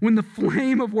 When the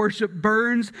flame of worship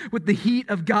burns with the heat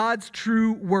of God's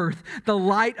true worth, the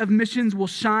light of missions will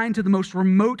shine to the most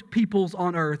remote peoples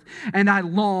on earth, and I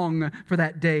long for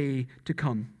that day to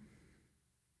come.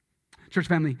 Church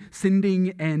family,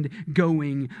 sending and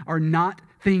going are not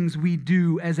things we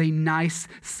do as a nice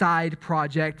side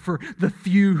project for the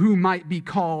few who might be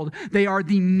called. They are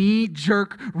the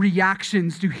knee-jerk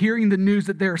reactions to hearing the news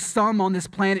that there are some on this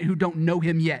planet who don't know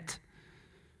him yet.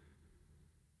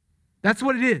 That's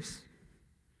what it is.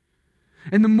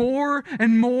 And the more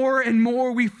and more and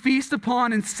more we feast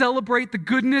upon and celebrate the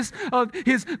goodness of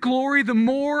his glory, the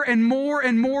more and more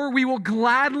and more we will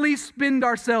gladly spend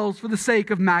ourselves for the sake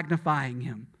of magnifying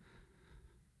him.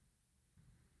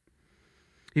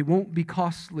 It won't be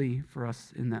costly for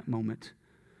us in that moment.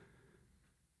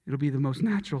 It'll be the most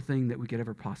natural thing that we could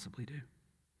ever possibly do.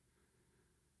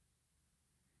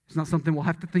 It's not something we'll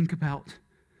have to think about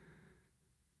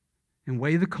and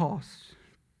weigh the cost.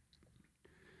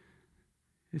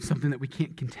 It's something that we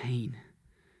can't contain,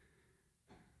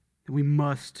 that we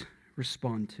must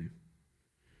respond to.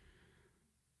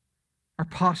 Our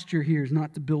posture here is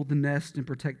not to build the nest and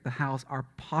protect the house. Our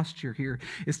posture here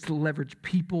is to leverage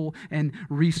people and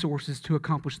resources to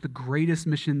accomplish the greatest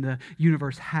mission the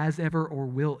universe has ever or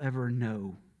will ever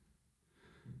know.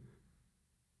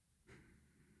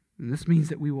 And this means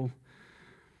that we will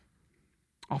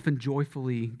often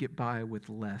joyfully get by with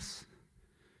less,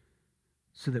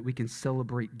 so that we can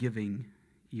celebrate giving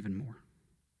even more.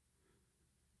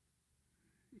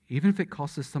 Even if it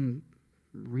costs us some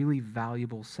really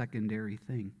valuable secondary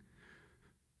thing.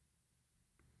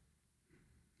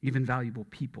 Even valuable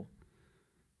people.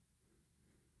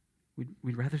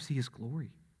 We'd rather see his glory.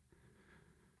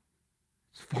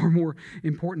 It's far more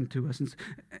important to us.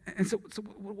 And so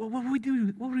what do we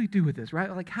do? What do we do with this, right?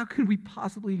 Like, how can we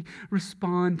possibly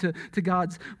respond to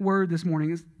God's word this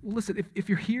morning? Well, listen, if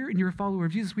you're here and you're a follower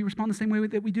of Jesus, we respond the same way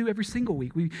that we do every single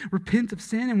week. We repent of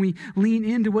sin and we lean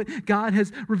into what God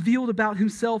has revealed about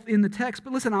himself in the text.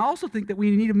 But listen, I also think that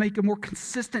we need to make a more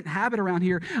consistent habit around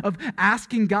here of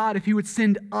asking God if he would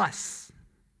send us.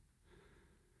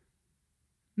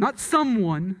 Not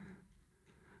someone,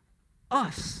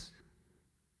 us.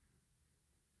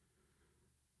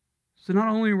 So not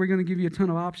only are we going to give you a ton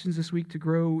of options this week to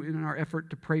grow in our effort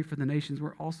to pray for the nations,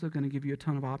 we're also going to give you a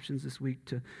ton of options this week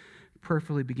to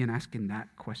prayerfully begin asking that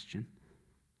question.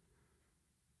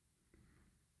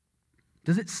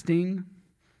 Does it sting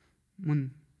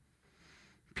when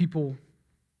people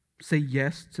say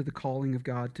yes to the calling of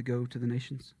God to go to the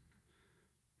nations?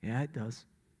 Yeah, it does.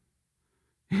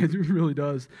 It really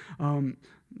does.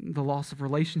 The loss of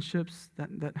relationships,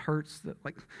 that hurts.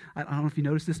 I don't know if you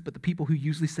noticed this, but the people who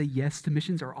usually say yes to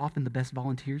missions are often the best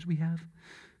volunteers we have.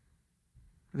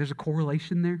 There's a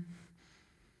correlation there.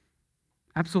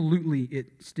 Absolutely, it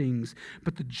stings.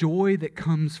 But the joy that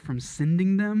comes from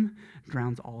sending them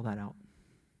drowns all that out.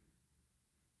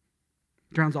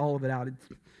 Drowns all of it out.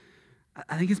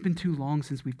 I think it's been too long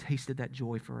since we've tasted that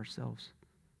joy for ourselves.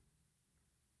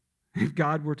 If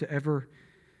God were to ever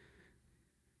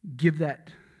give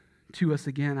that to us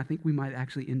again, I think we might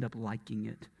actually end up liking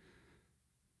it.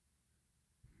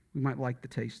 We might like the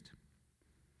taste.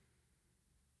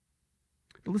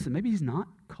 But listen, maybe he's not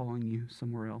calling you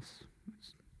somewhere else.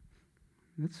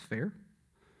 That's fair.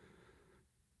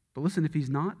 But listen, if he's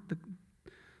not,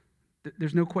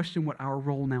 there's no question what our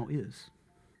role now is.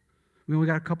 We only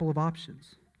got a couple of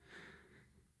options.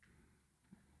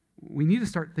 We need to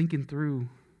start thinking through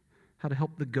how to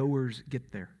help the goers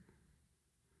get there.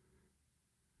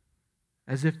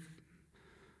 As if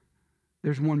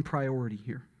there's one priority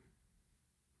here.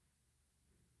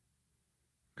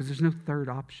 Because there's no third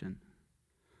option.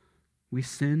 We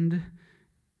send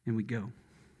and we go.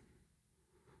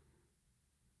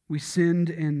 We send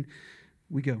and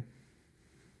we go.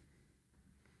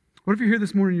 What if you're here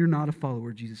this morning and you're not a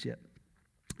follower of Jesus yet?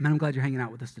 Man, I'm glad you're hanging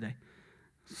out with us today.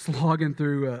 Slogging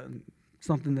through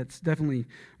something that's definitely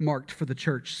marked for the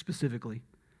church specifically.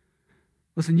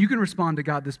 Listen, you can respond to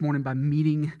God this morning by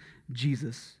meeting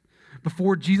Jesus.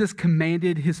 Before Jesus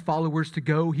commanded his followers to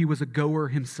go, he was a goer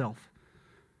himself.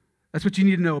 That's what you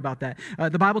need to know about that.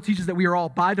 The Bible teaches that we are all,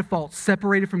 by default,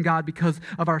 separated from God because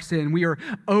of our sin. We are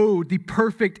owed the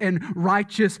perfect and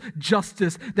righteous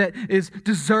justice that is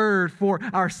deserved for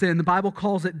our sin. The Bible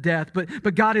calls it death,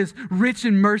 but God is rich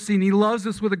in mercy, and he loves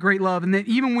us with a great love. And that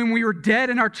even when we were dead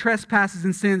in our trespasses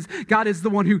and sins, God is the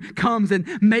one who comes and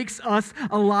makes us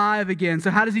alive again.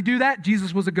 So how does he do that?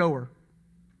 Jesus was a goer.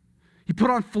 He put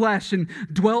on flesh and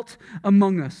dwelt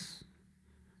among us.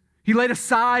 He laid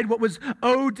aside what was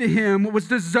owed to him, what was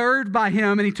deserved by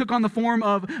him, and he took on the form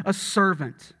of a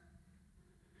servant.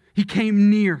 He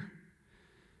came near.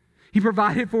 He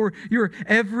provided for your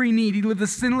every need. He lived a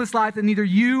sinless life that neither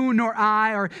you nor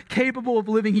I are capable of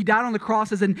living. He died on the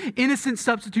cross as an innocent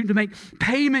substitute to make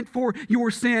payment for your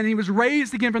sin. And he was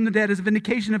raised again from the dead as a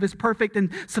vindication of his perfect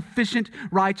and sufficient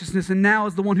righteousness. And now,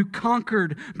 as the one who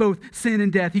conquered both sin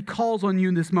and death, he calls on you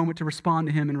in this moment to respond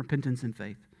to him in repentance and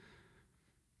faith.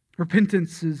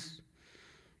 Repentance is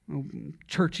a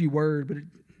churchy word, but it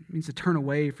means to turn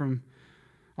away from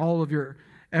all of your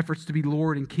efforts to be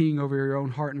Lord and King over your own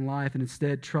heart and life, and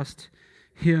instead trust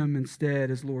him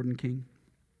instead as Lord and King.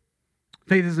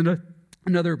 Faith is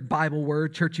another Bible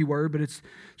word, churchy word, but it's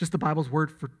just the Bible's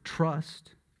word for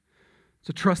trust. It's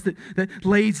a trust that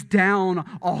lays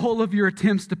down all of your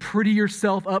attempts to pretty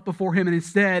yourself up before him and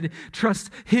instead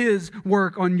trust his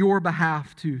work on your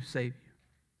behalf to save you.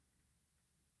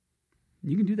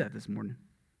 You can do that this morning.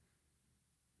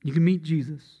 You can meet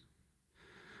Jesus.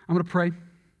 I'm going to pray.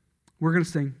 We're going to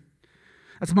sing.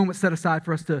 That's a moment set aside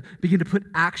for us to begin to put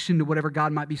action to whatever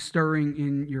God might be stirring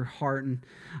in your heart. And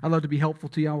I'd love to be helpful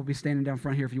to you. I will be standing down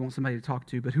front here if you want somebody to talk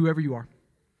to. But whoever you are,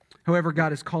 however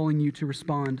God is calling you to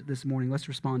respond this morning, let's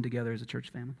respond together as a church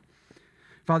family.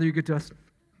 Father, you're good to us.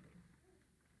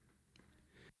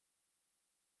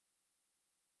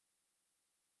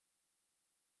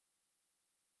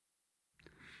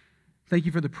 Thank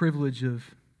you for the privilege of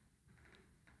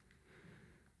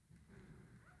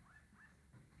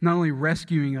not only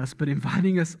rescuing us, but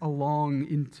inviting us along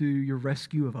into your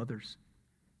rescue of others.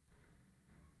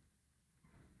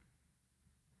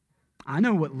 I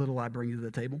know what little I bring to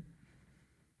the table.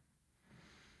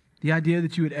 The idea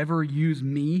that you would ever use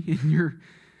me in your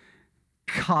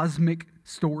cosmic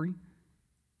story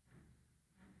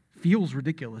feels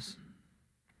ridiculous.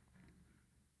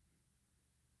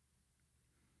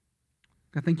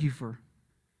 God, thank you for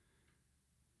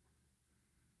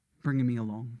bringing me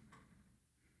along.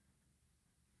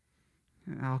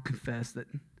 I'll confess that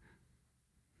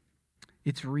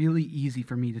it's really easy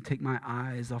for me to take my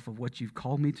eyes off of what you've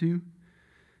called me to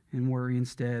and worry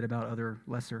instead about other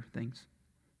lesser things.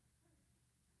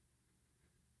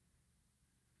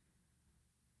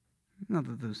 Not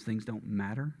that those things don't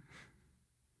matter.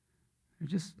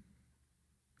 They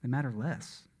matter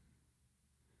less.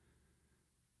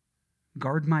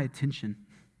 Guard my attention.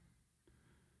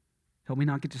 Help me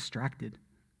not get distracted.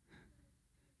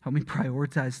 Help me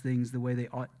prioritize things the way they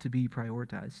ought to be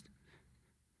prioritized.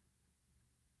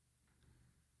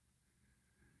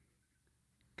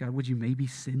 God, would you maybe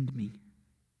send me?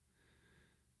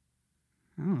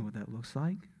 I don't know what that looks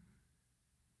like.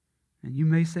 And you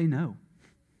may say no.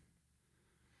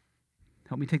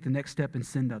 Help me take the next step and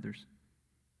send others.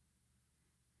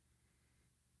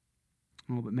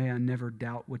 Oh, but may I never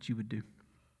doubt what you would do.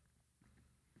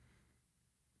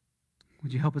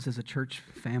 Would you help us as a church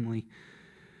family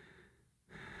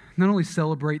not only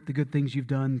celebrate the good things you've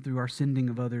done through our sending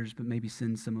of others, but maybe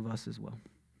send some of us as well.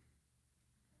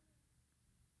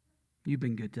 You've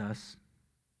been good to us.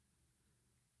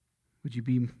 Would you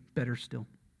be better still?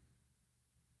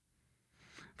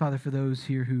 Father, for those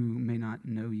here who may not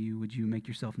know you, would you make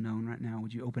yourself known right now?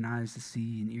 Would you open eyes to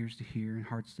see and ears to hear and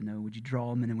hearts to know? Would you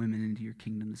draw men and women into your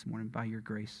kingdom this morning by your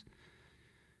grace?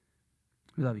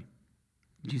 We love you.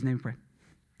 In Jesus' name we pray.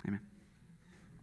 Amen.